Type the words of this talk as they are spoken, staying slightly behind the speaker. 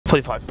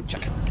45,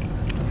 check.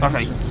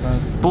 Okay,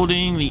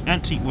 boarding the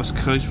Avanti West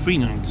Coast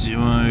 390.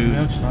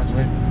 Yeah, just like to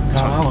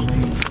Carlisle on the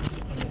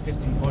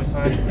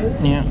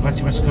 1545. Yeah.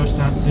 Avanti West Coast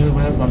down to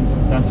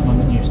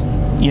London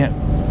Euston. Yeah.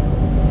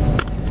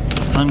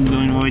 I'm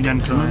going way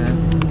down to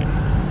London.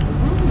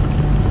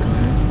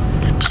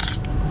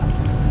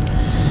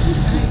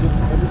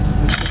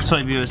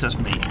 Sorry viewers, that's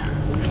me.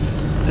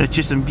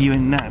 Just I'm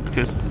viewing now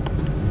because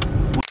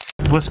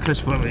West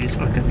Coast Railways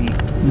are going to be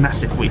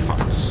massive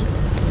refunds.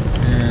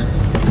 Yeah.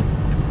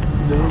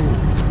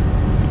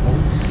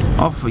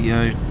 Off we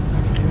go.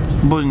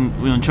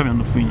 We're on travel on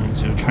the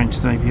 390 train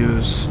today,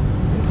 viewers.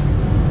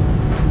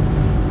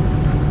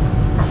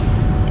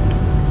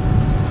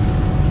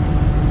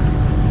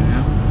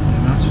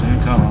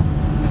 Carlisle.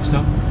 Next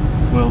up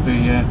will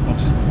be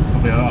obviously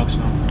probably our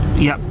Arsenal.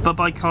 Yeah, bye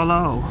bye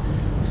Carlisle.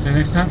 See you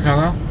next time,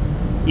 Carlisle.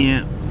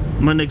 Yeah,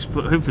 my next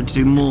hoping to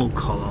do more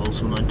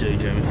Carlisles when I do,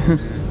 Jamie.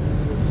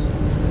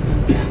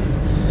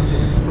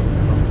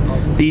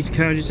 These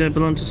carriages there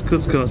belong to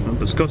Scots Guardsmen,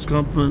 but Scots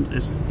Guardsmen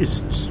is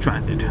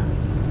stranded.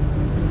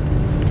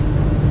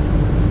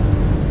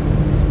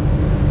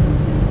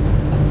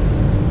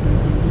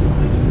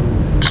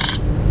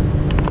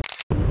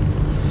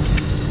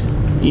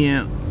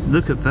 Yeah,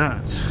 look at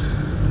that.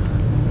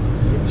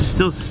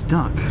 Still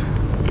stuck.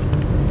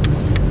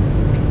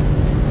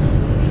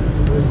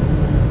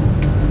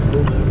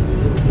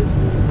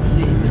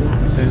 See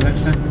you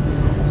next time.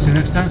 See you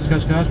next time,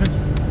 Scots Guardsmen.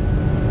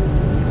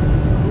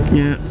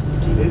 Yeah.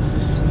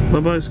 Bye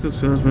bye, Scots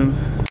Guardsmen.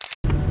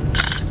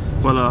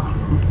 Voila.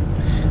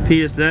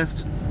 Peter's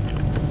left.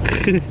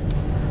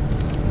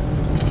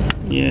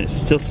 Yeah, it's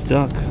still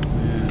stuck. Yeah.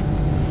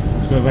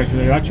 Just got to wait for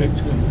the electric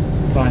to come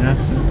by now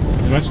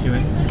to rescue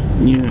it.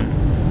 Yeah.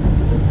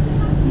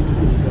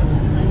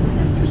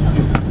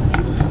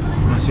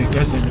 I'll see you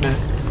guys in a minute.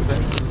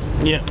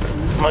 Yeah,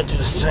 might do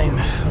the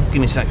same. Give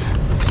me a sec.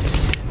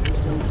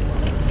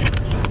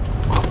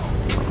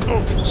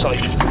 Oh, sorry.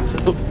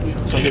 Oh,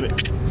 sorry, Jimmy.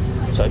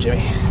 Sorry,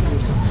 Jimmy.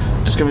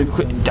 Just gonna be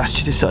quick dash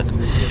to the side.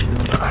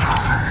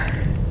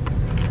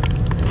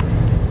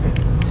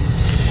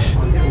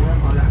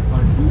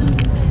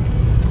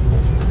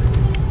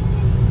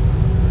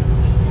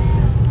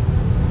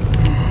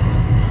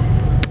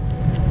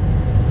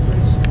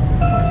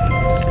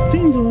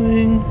 Ding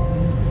ding.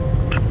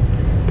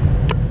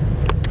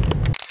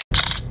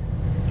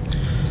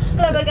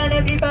 Hello again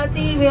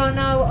everybody, we are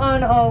now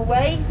on our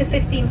way. The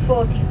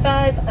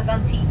 1545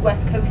 Avanti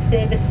West Coast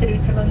service through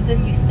to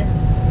London Euston.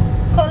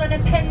 Calling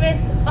at Penrith,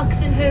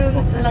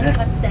 Oxenholme,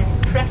 Lancaster,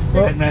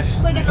 Preston,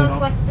 Wigan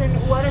North Western,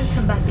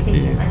 Warrington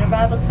Banky, and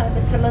arrival time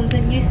to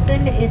London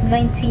Euston is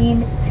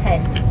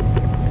 19:10.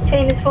 The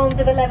train is formed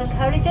of 11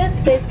 carriages,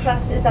 first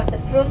class is at the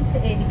front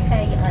in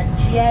K and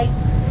J.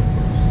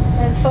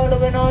 And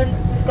following on,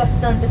 we've got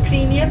standard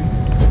premium.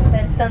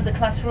 Then standard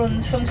class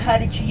runs from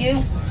carriage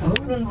U,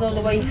 runs all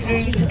the way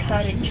through to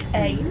carriage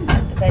A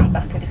at the very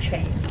back of the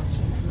train.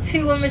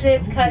 Two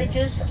unreserved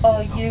carriages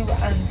are U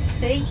and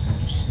C.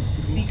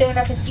 If you don't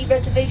have a seat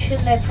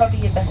reservation, they're probably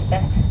your best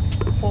bet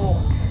for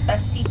a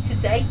seat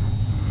today.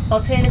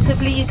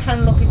 Alternatively, you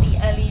can look at the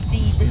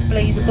LED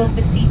displays above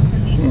the seats,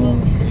 and these will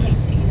indicate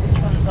to you which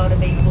ones are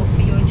available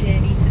for your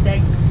journey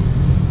today.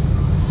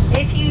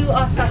 If you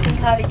are sat in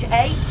carriage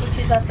A, which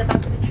is at the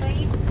back of the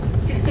train,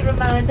 just a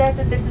reminder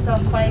that this is our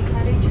quiet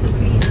carriage, so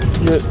please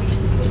keep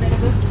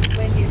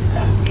when you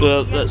start.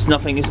 Well, that's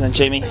nothing, isn't it,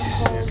 Jamie?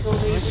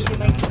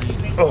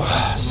 Oh,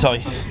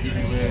 sorry.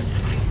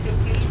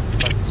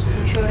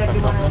 I'm sure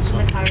everyone else in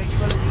the carriage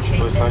will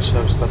appreciate it.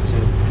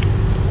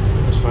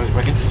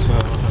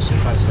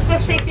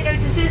 Bus safety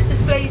notices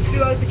displayed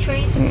throughout the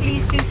train, so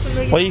please do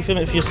familiar. Why are you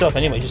filming it for yourself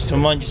anyway? Just to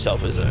remind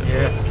yourself, is it?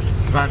 Yeah.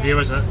 It's my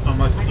viewers on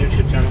my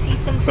YouTube channel.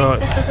 Something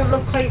that doesn't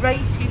look quite right,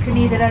 you can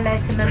either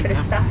alert a member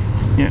of staff,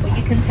 or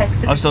you can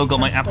text them. I've still got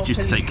my apple juice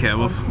to take care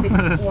of.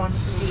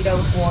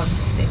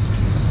 1016.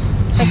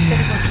 Thanks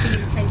very much for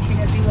your attention,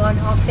 everyone.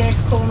 Our first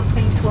call of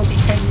planes will be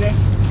Penrith.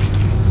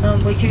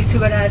 We're due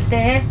to arrive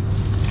there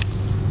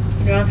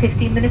in around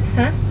 15 minutes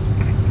time.